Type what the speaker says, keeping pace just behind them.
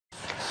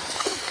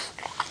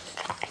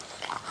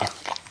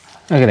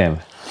Look at him.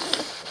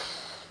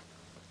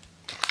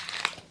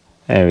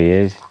 There he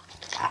is.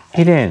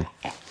 He did.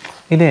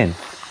 He did.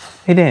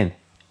 He did.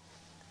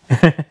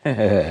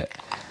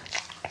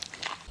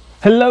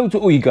 Hello to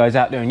all you guys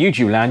out there in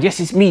YouTube land. Yes,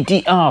 it's me,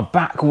 DR,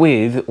 back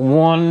with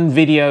one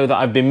video that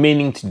I've been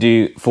meaning to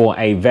do for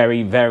a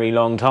very, very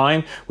long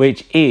time,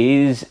 which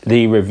is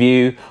the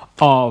review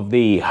of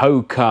the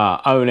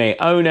Hoka One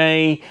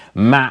One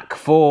Mach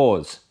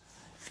 4s.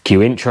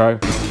 Cue intro.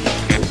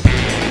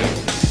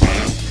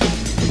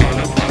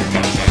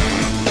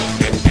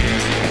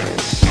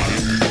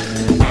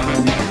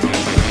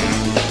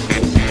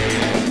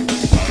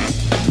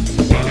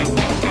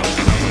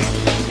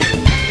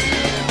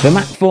 The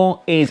Mach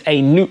 4 is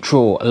a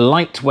neutral,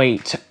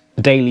 lightweight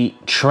daily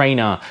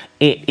trainer.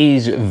 It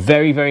is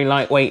very, very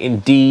lightweight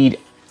indeed,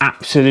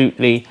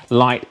 absolutely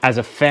light as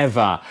a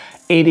feather.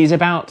 It is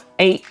about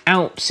 8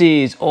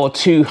 ounces or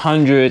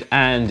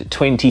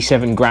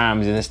 227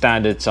 grams in the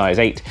standard size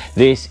 8.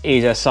 This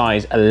is a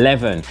size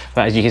 11,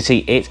 but as you can see,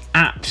 it's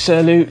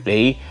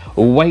absolutely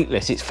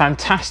weightless. It's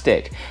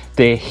fantastic.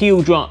 The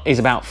heel drop is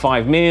about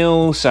 5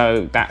 mil,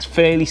 so that's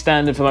fairly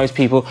standard for most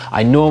people.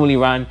 I normally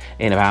run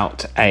in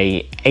about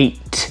a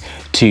 8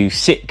 to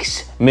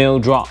 6 mil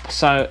drop,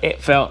 so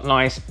it felt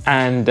nice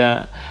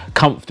and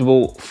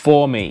comfortable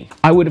for me.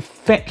 I would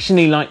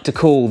affectionately like to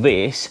call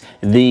this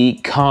the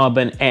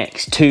Carbon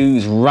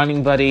X2's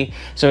running buddy.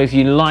 So if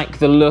you like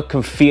the look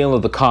and feel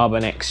of the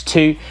Carbon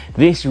X2,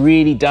 this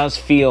really does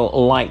feel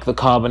like the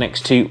Carbon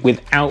X2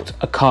 without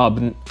a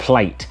carbon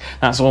plate.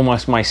 That's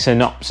almost my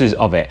synopsis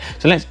of it.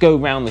 So let's go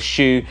around the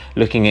shoe,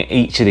 looking at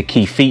each of the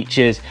key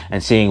features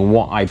and seeing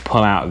what I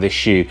pull out of this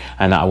shoe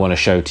and that I want to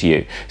show to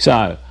you.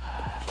 So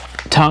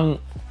tongue,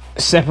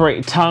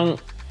 separated tongue,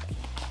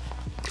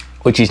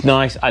 which is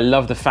nice. I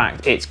love the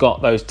fact it's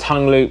got those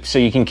tongue loops so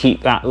you can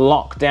keep that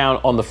locked down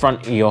on the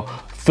front of your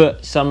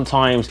foot.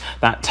 Sometimes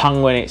that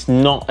tongue, when it's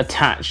not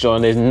attached or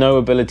there's no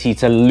ability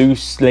to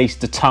loose lace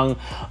the tongue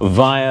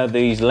via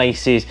these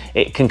laces,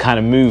 it can kind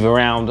of move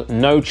around.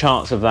 No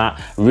chance of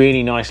that.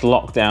 Really nice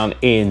lockdown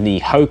in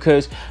the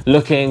Hokas.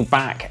 Looking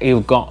back,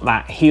 you've got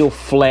that heel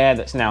flare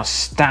that's now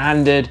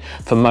standard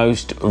for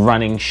most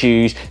running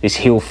shoes. This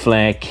heel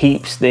flare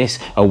keeps this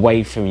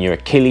away from your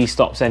Achilles,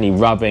 stops any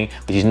rubbing,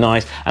 which is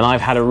nice. And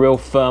I've had a real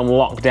firm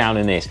lockdown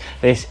in this.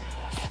 This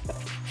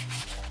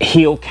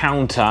heel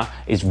counter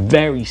is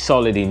very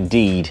solid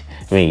indeed.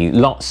 I mean,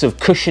 lots of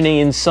cushioning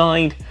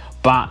inside,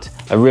 but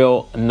a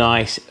real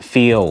nice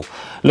feel.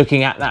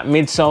 Looking at that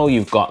midsole,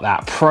 you've got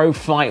that Pro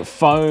Flight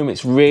foam.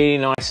 It's really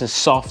nice and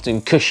soft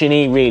and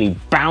cushiony, really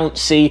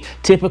bouncy.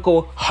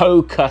 Typical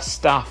Hoka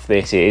stuff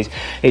this is.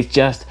 It's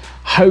just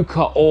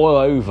Hoka all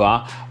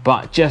over,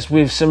 but just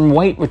with some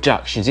weight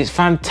reductions. It's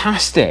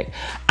fantastic.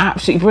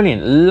 Absolutely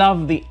brilliant.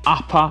 Love the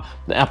upper.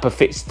 The upper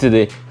fits to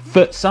the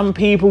foot. Some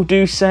people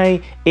do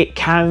say it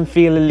can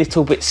feel a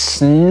little bit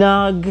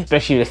snug,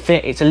 especially the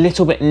fit. It's a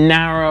little bit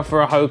narrow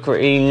for a Hoka.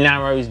 It really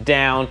narrows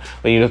down.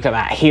 When you look at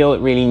that heel, it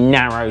really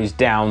narrows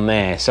down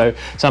there. So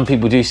some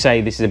people do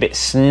say this is a bit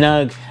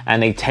snug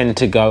and they tend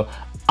to go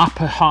up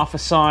a half a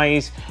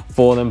size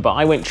for them, but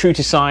I went true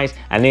to size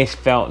and this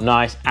felt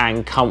nice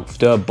and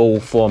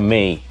comfortable for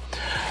me.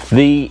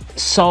 The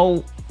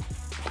sole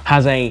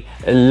has a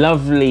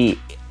lovely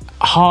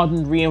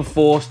hardened,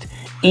 reinforced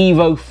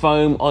Evo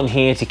foam on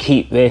here to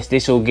keep this.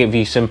 This will give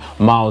you some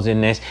miles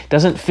in this.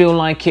 Doesn't feel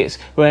like it's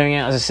wearing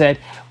out, as I said,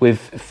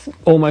 with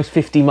almost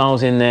 50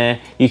 miles in there.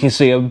 You can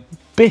see a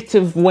bit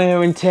of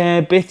wear and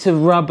tear, bit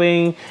of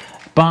rubbing,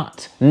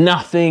 but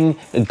nothing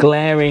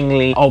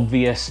glaringly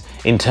obvious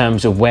in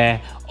terms of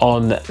wear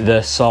on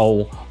the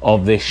sole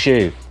of this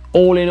shoe.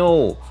 All in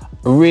all,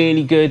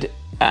 really good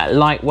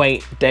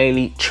lightweight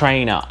daily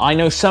trainer. I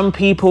know some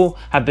people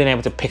have been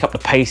able to pick up the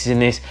paces in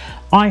this.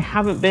 I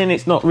haven't been.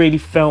 It's not really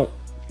felt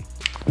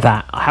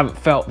that. I haven't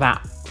felt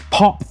that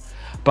pop,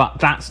 but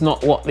that's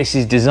not what this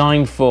is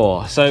designed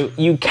for. So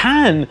you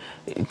can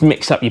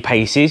mix up your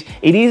paces.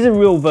 It is a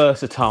real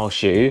versatile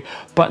shoe,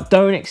 but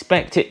don't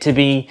expect it to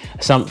be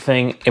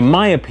something, in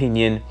my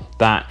opinion,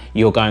 that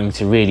you're going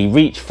to really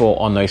reach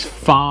for on those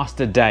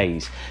faster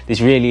days.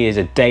 This really is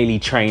a daily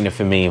trainer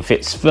for me and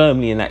fits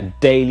firmly in that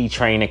daily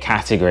trainer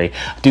category.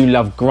 I do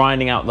love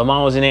grinding out the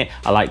miles in it.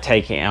 I like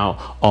taking it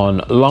out on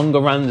longer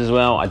runs as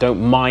well. I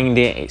don't mind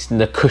it. It's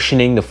the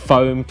cushioning, the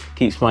foam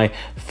keeps my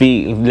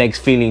legs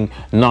feeling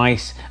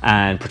nice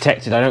and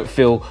protected. I don't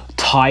feel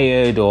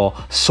tired or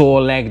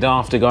sore-legged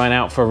after going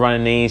out for a run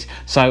in these.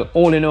 So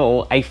all in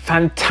all, a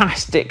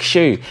fantastic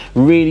shoe.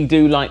 Really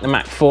do like the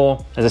Mach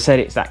 4. As I said,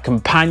 it's that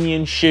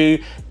companion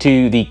shoe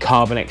to the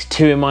Carbon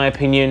X2 in my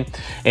opinion.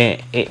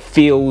 It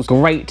feels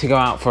great to go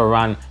out for a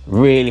run.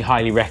 Really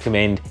highly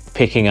recommend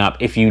picking up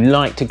if you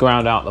like to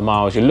ground out the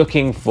miles. You're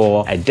looking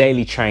for a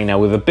daily trainer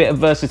with a bit of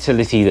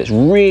versatility that's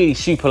really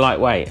super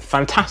lightweight.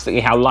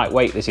 Fantastically how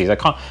lightweight this is. I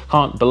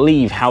can't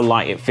believe how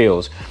light it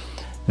feels.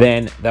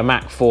 Then the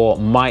Mach 4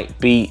 might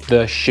be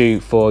the shoe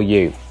for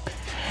you.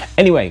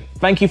 Anyway,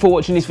 thank you for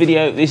watching this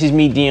video. This is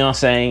me, DR,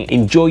 saying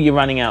enjoy your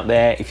running out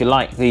there. If you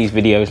like these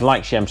videos,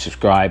 like, share and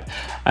subscribe,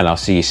 and I'll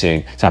see you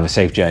soon. So have a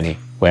safe journey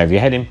wherever you're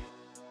heading.